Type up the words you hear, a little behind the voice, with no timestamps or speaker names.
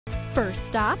First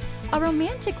stop, a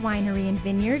romantic winery and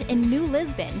vineyard in New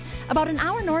Lisbon, about an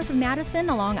hour north of Madison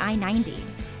along I-90.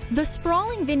 The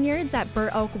sprawling vineyards at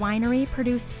Burr Oak Winery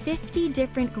produce 50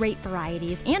 different grape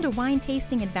varieties and a wine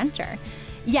tasting adventure.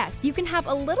 Yes, you can have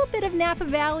a little bit of Napa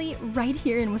Valley right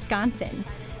here in Wisconsin.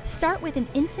 Start with an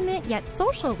intimate yet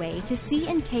social way to see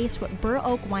and taste what Burr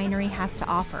Oak Winery has to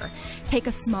offer. Take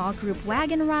a small group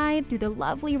wagon ride through the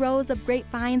lovely rows of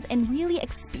grapevines and really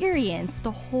experience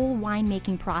the whole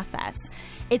winemaking process.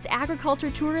 It's agriculture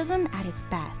tourism at its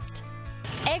best.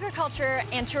 Agriculture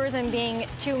and tourism being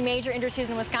two major industries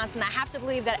in Wisconsin, I have to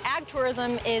believe that ag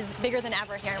tourism is bigger than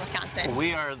ever here in Wisconsin.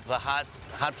 We are the hot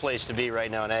place to be right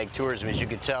now in ag tourism. As you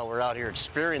can tell, we're out here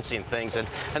experiencing things, and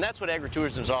that's what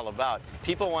agritourism is all about.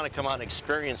 People want to come out and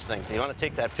experience things. They want to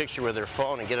take that picture with their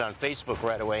phone and get it on Facebook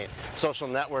right away, social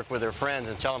network with their friends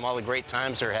and tell them all the great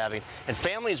times they're having. And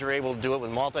families are able to do it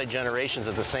with multi-generations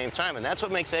at the same time, and that's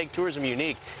what makes ag tourism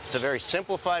unique. It's a very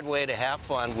simplified way to have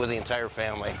fun with the entire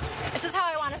family. This is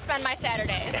how I want to spend my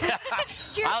Saturdays.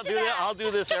 Cheers to that. I'll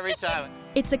do this every time.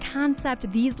 It's a concept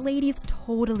these ladies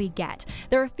totally get.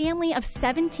 They're a family of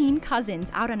 17 cousins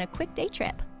out on a quick day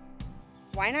trip.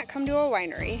 Why not come to a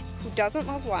winery? Who doesn't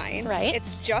love wine? Right.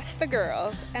 It's just the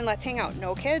girls, and let's hang out.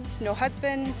 No kids, no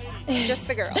husbands, just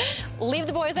the girls. Leave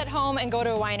the boys at home and go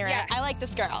to a winery. Yeah. I like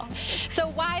this girl. So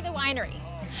why the winery?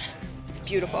 It's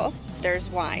beautiful. There's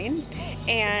wine,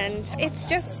 and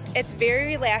it's very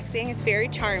relaxing. It's very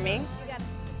charming.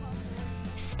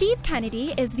 Steve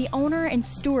Kennedy is the owner and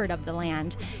steward of the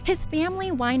land. His family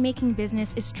winemaking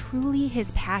business is truly his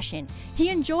passion. He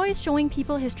enjoys showing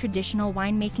people his traditional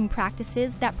winemaking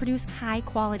practices that produce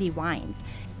high-quality wines.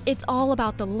 It's all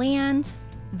about the land,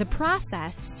 the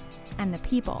process, and the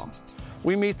people.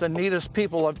 We meet the neatest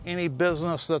people of any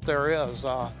business that there is.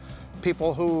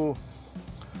 People who,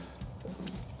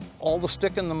 all the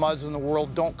stick in the muds in the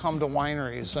world don't come to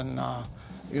wineries, and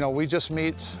you know, we just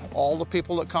meet all the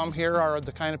people that come here are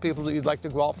the kind of people that you'd like to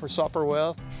go out for supper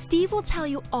with. Steve will tell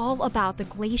you all about the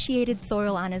glaciated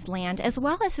soil on his land, as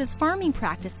well as his farming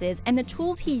practices and the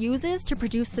tools he uses to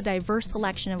produce the diverse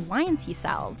selection of wines he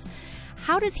sells.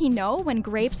 How does he know when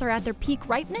grapes are at their peak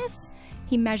ripeness?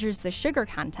 He measures the sugar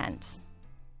content.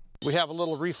 We have a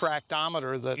little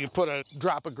refractometer that you put a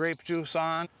drop of grape juice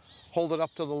on, hold it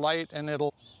up to the light, and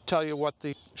it'll tell you what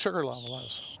the sugar level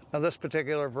is. Now this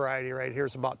particular variety right here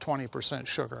is about 20%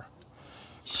 sugar.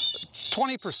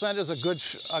 20% is a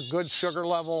good sugar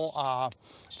level.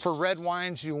 For red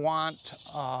wines you want,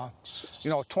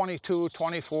 22,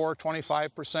 24,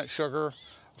 25% sugar.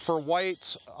 For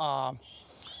whites,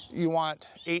 you want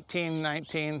 18,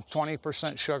 19,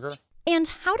 20% sugar. And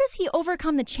how does he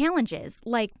overcome the challenges,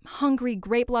 like hungry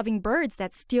grape-loving birds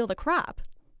that steal the crop?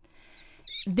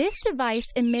 This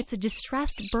device emits a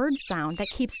distressed bird sound that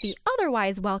keeps the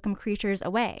otherwise welcome creatures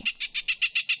away.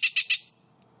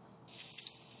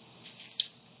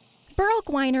 Burr Oak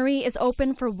Winery is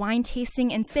open for wine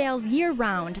tasting and sales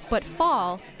year-round, but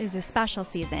fall is a special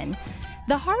season.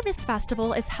 The Harvest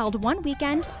Festival is held one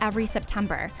weekend every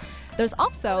September. There's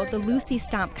also the Lucy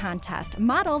Stomp Contest,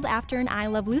 modeled after an I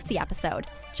Love Lucy episode.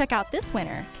 Check out this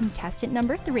winner, contestant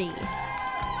number 3.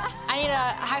 I need a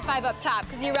high five up top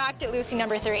because you rocked it, Lucy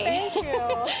number 3. Thank you.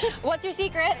 What's your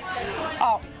secret?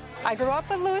 Oh, I grew up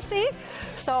with Lucy,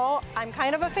 so I'm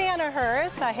kind of a fan of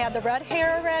hers. I had the red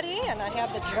hair already, and I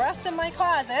have the dress in my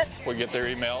closet. We get their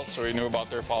emails, so we knew about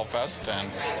their Fall Fest and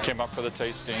came up for the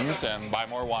tastings and buy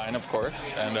more wine, of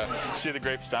course, and see the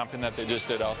grape stomping that they just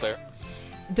did out there.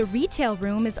 The retail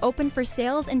room is open for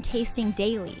sales and tasting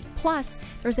daily. Plus,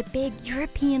 there's a big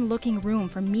European-looking room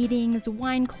for meetings,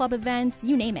 wine club events,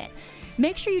 you name it.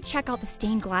 Make sure you check out the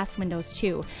stained glass windows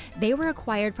too. They were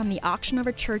acquired from the auction of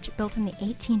a church built in the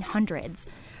 1800s.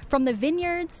 From the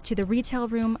vineyards to the retail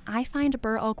room, I find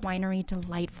Burr Oak Winery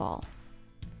delightful.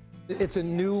 It's a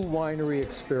new winery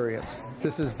experience.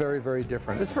 This is very, very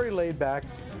different. It's very laid back,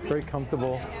 very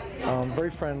comfortable,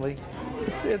 very friendly.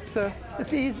 It's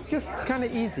easy, just kind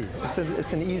of easy.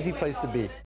 It's an easy place to be.